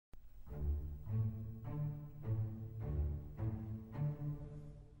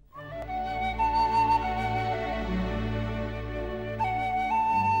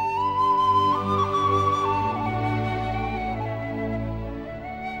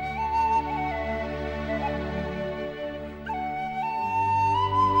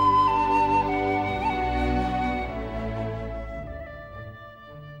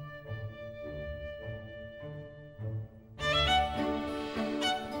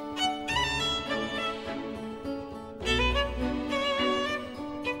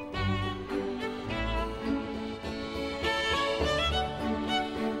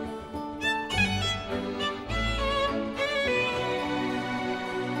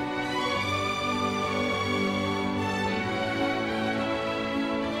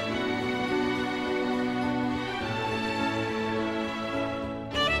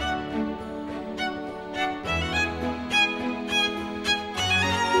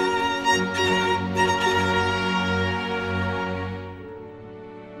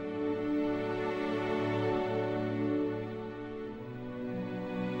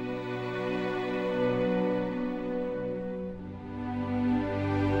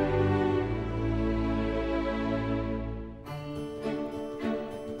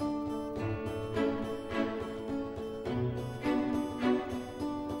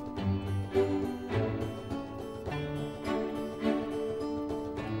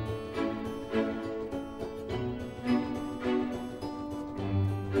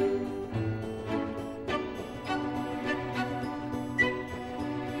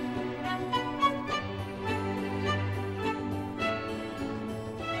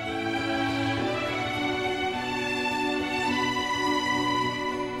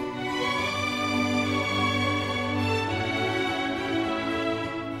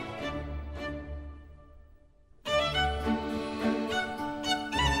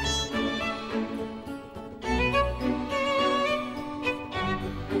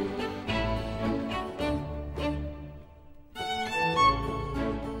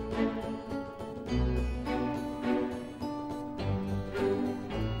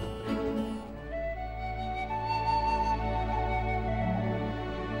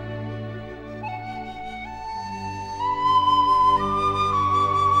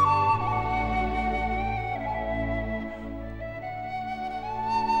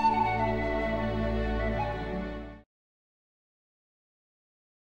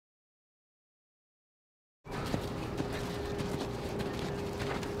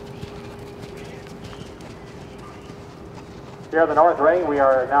Here in the north ring, we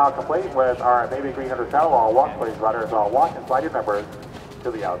are now complete with our baby green hunter saddle. All walk, please. Riders all walk and slide your members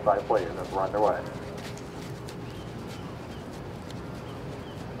to the outside, please, as we're underway.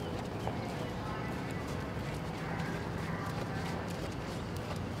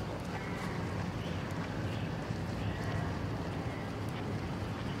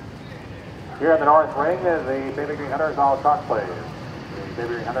 Here in the north ring is the baby green hunters all truck, please. The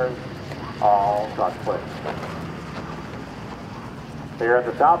baby green hunters all truck, please. Here in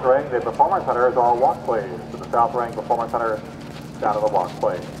the south ring, the performance hunters all walk, please. To the south ring, performance hunters down to the walk,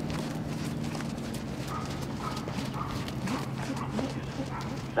 please.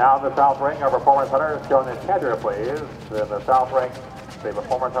 Now in the south ring, our performance hunters shown in canter, please. In the south ring, the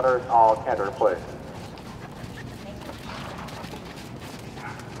performance hunters all canter, please.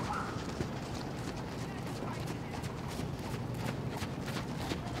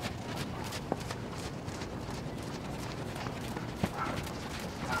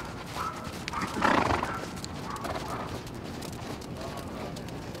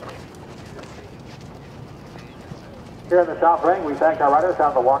 Here in the south ring, we thank our riders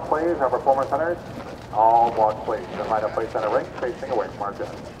down the walk, please. Our performance hunters, all walk, please. And line up, place center ring, facing away from our judge.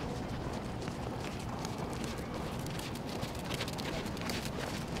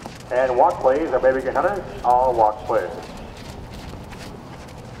 And walk, please. Our baby green hunters, all walk, please.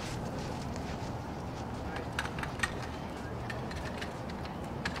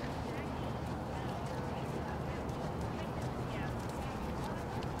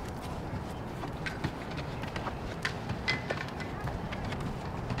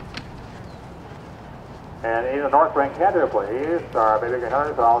 And in the north ring, canter, please. Our baby green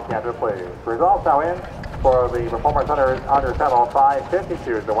hunters, all canter, please. Results now in for the performance hunters under saddle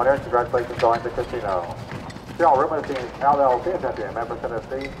 552. The winner, congratulations, going to casino. Cheryl Rubenstein's LLC champion, Memphis,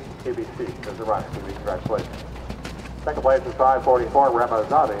 Tennessee, ABC. Is the runner. Congratulations. Second place is 544,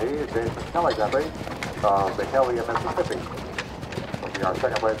 Ramazotti, Jason Kelly, of the Kelly of Mississippi. Will be our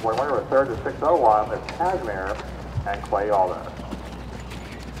second place winner. Our third is 601, is Casimir and Clay Alder.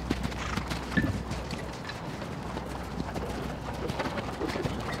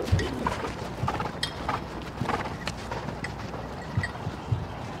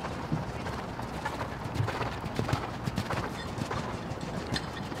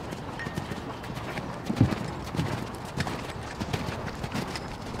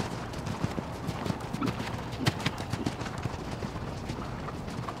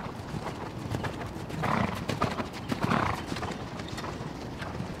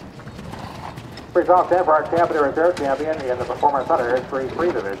 Results then for our champion and reserve champion in the performance hunters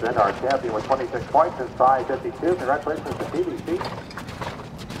 3-3 division. Our champion with 26 points is 552. Congratulations to PBC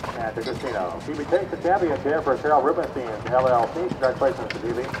and to Casino. PB takes the championship for Cheryl Rubenstein's LLC. Congratulations to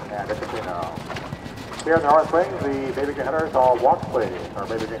PB and to Casino. Here in the north ring, the baby green hunters all walk, please. Our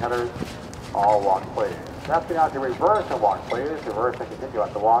baby green hunters all walk, please. That's the out to reverse and walk, please. Reverse and continue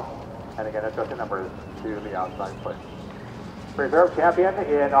at the walk. And again, adjust the numbers to the outside, please. Reserve champion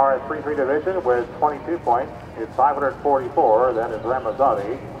in our 3-3 division with 22 points is 544. That is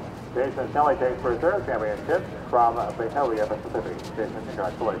Ramazotti. Jason Kelly takes reserve championship from the Kelly of Mississippi. Jason,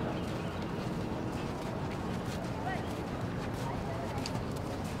 congratulations.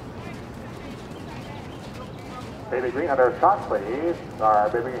 Baby green hunters shot, please. Our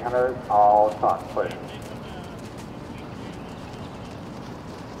baby green hunters all shot, please.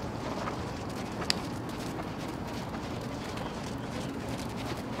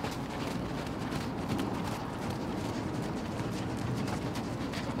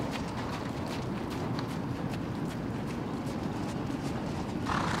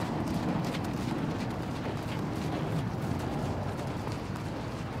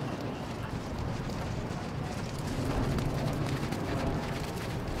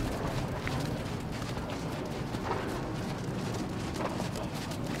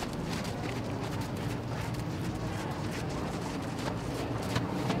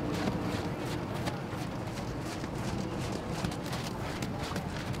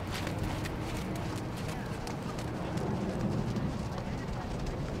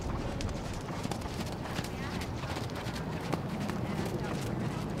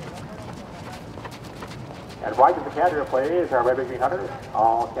 And right to the canter, please. Our baby green hunters,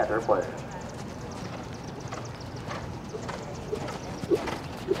 all canter, please.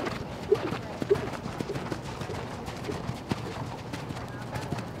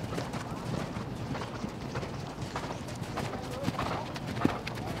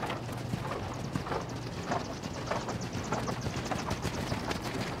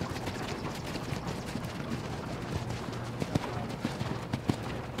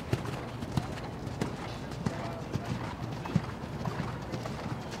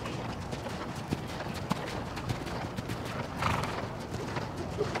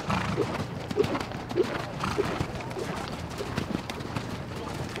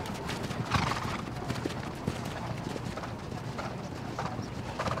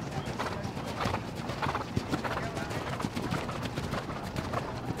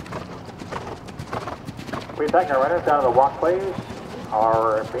 We take our runners down to the walk, please.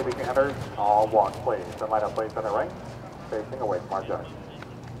 Our baby hunters all walk, please. The lineup, please, in the ring, facing away from our judge.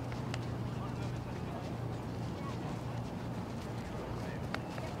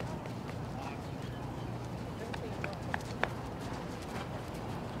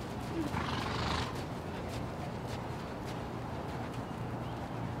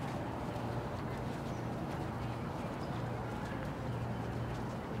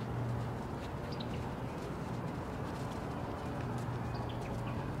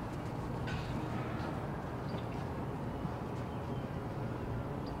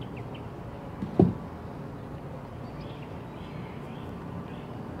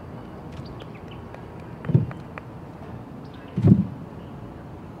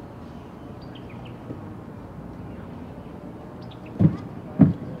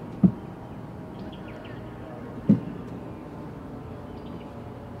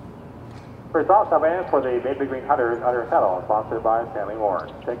 Results coming in for the Baby Green Hunters under saddle, sponsored by Stanley Moore.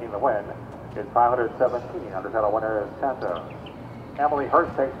 Taking the win is 517. Under saddle winner is Santos. Emily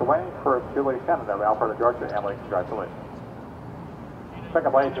Hurst takes the win for Julie Shannon of Alberta, Georgia. Emily, congratulations.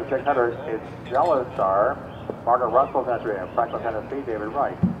 Second place in 600 is Jello Star. Margaret Russell's entry in Franklin, Tennessee. David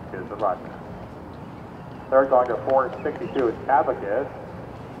Wright is the runner. Third going to 462 is Abacus.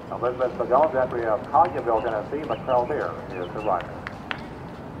 Elizabeth Magellan's entry of Collierville, Tennessee. McCrell Deer is the runner.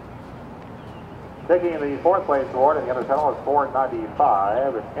 Taking the fourth place award in the under saddle is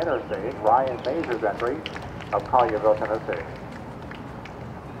 495. It's Interstate. Ryan Mazur's entry of Collierville, Tennessee.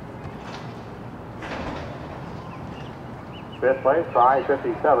 Fifth place,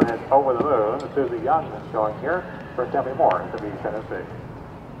 557 is Over the Moon. Susie Young is showing here for Stanley Moore to be Tennessee.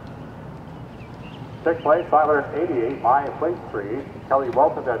 Sixth place, 588, My Fleet Street. Kelly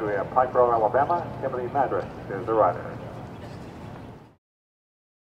Wilson's entry of Pike Grove, Alabama. Timothy Madras is the rider.